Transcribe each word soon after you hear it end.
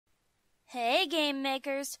Hey game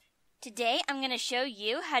makers! Today I'm going to show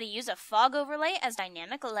you how to use a fog overlay as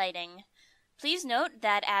dynamic lighting. Please note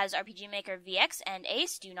that as RPG Maker VX and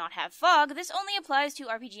Ace do not have fog, this only applies to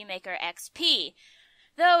RPG Maker XP.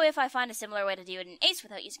 Though if I find a similar way to do it in Ace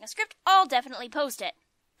without using a script, I'll definitely post it.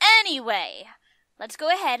 Anyway, let's go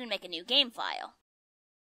ahead and make a new game file.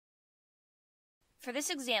 For this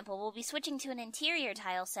example, we'll be switching to an interior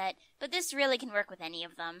tile set, but this really can work with any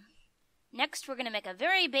of them. Next, we're going to make a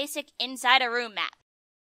very basic inside a room map.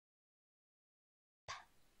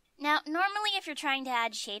 Now, normally if you're trying to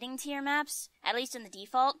add shading to your maps, at least in the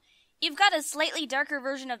default, you've got a slightly darker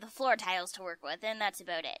version of the floor tiles to work with, and that's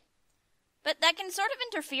about it. But that can sort of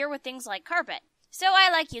interfere with things like carpet, so I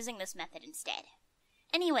like using this method instead.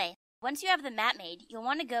 Anyway, once you have the map made, you'll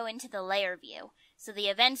want to go into the layer view, so the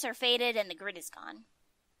events are faded and the grid is gone.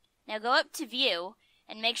 Now go up to View,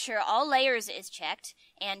 and make sure all layers is checked,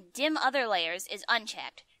 and dim other layers is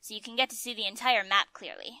unchecked, so you can get to see the entire map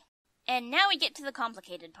clearly. And now we get to the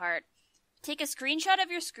complicated part. Take a screenshot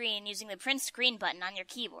of your screen using the print screen button on your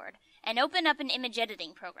keyboard, and open up an image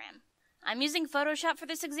editing program. I'm using Photoshop for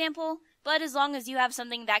this example, but as long as you have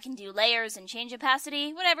something that can do layers and change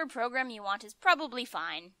opacity, whatever program you want is probably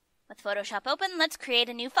fine. With Photoshop open, let's create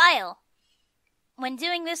a new file. When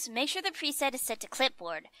doing this, make sure the preset is set to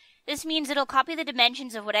clipboard. This means it'll copy the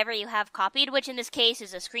dimensions of whatever you have copied, which in this case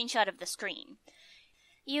is a screenshot of the screen.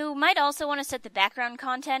 You might also want to set the background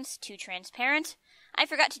contents to transparent. I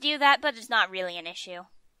forgot to do that, but it's not really an issue.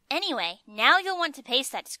 Anyway, now you'll want to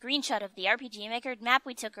paste that screenshot of the RPG Maker map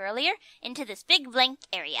we took earlier into this big blank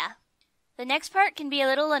area. The next part can be a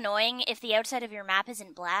little annoying if the outside of your map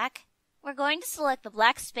isn't black. We're going to select the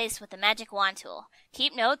black space with the magic wand tool.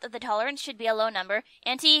 Keep note that the tolerance should be a low number.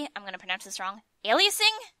 I'm going to pronounce this wrong,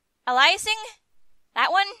 aliasing?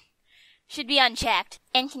 That one? Should be unchecked.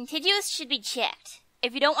 And contiguous should be checked.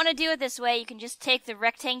 If you don't want to do it this way, you can just take the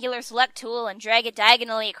rectangular select tool and drag it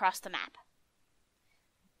diagonally across the map.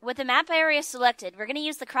 With the map area selected, we're going to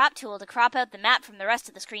use the crop tool to crop out the map from the rest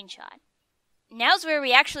of the screenshot. Now's where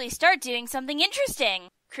we actually start doing something interesting.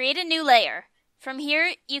 Create a new layer. From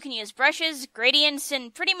here, you can use brushes, gradients,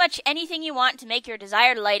 and pretty much anything you want to make your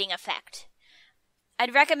desired lighting effect.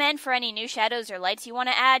 I'd recommend for any new shadows or lights you want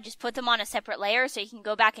to add, just put them on a separate layer so you can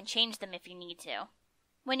go back and change them if you need to.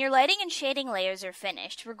 When your lighting and shading layers are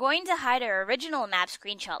finished, we're going to hide our original map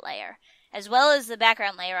screenshot layer, as well as the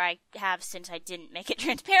background layer I have since I didn't make it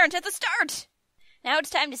transparent at the start. Now it's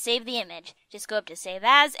time to save the image. Just go up to Save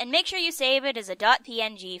As, and make sure you save it as a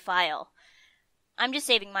 .png file. I'm just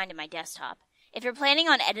saving mine to my desktop. If you're planning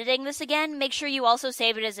on editing this again, make sure you also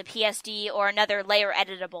save it as a PSD or another layer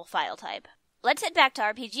editable file type. Let's head back to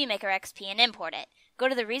RPG Maker XP and import it. Go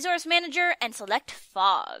to the Resource Manager and select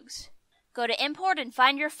Fogs. Go to Import and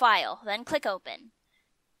find your file, then click Open.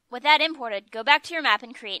 With that imported, go back to your map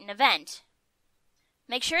and create an event.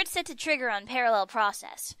 Make sure it's set to trigger on Parallel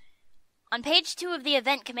Process. On page 2 of the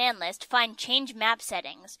event command list, find Change Map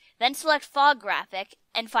Settings, then select Fog Graphic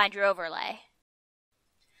and find your overlay.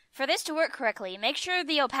 For this to work correctly, make sure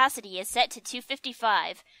the opacity is set to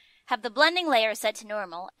 255, have the blending layer set to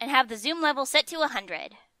normal, and have the zoom level set to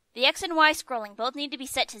 100. The X and Y scrolling both need to be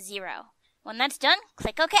set to 0. When that's done,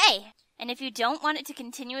 click OK. And if you don't want it to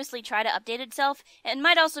continuously try to update itself, it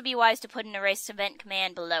might also be wise to put an erase event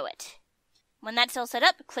command below it. When that's all set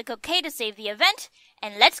up, click OK to save the event,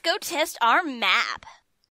 and let's go test our map.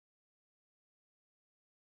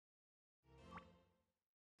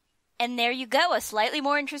 And there you go, a slightly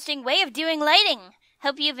more interesting way of doing lighting.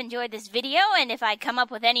 Hope you've enjoyed this video, and if I come up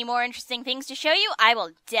with any more interesting things to show you, I will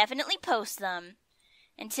definitely post them.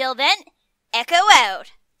 Until then, Echo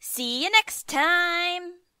out. See you next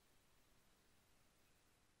time.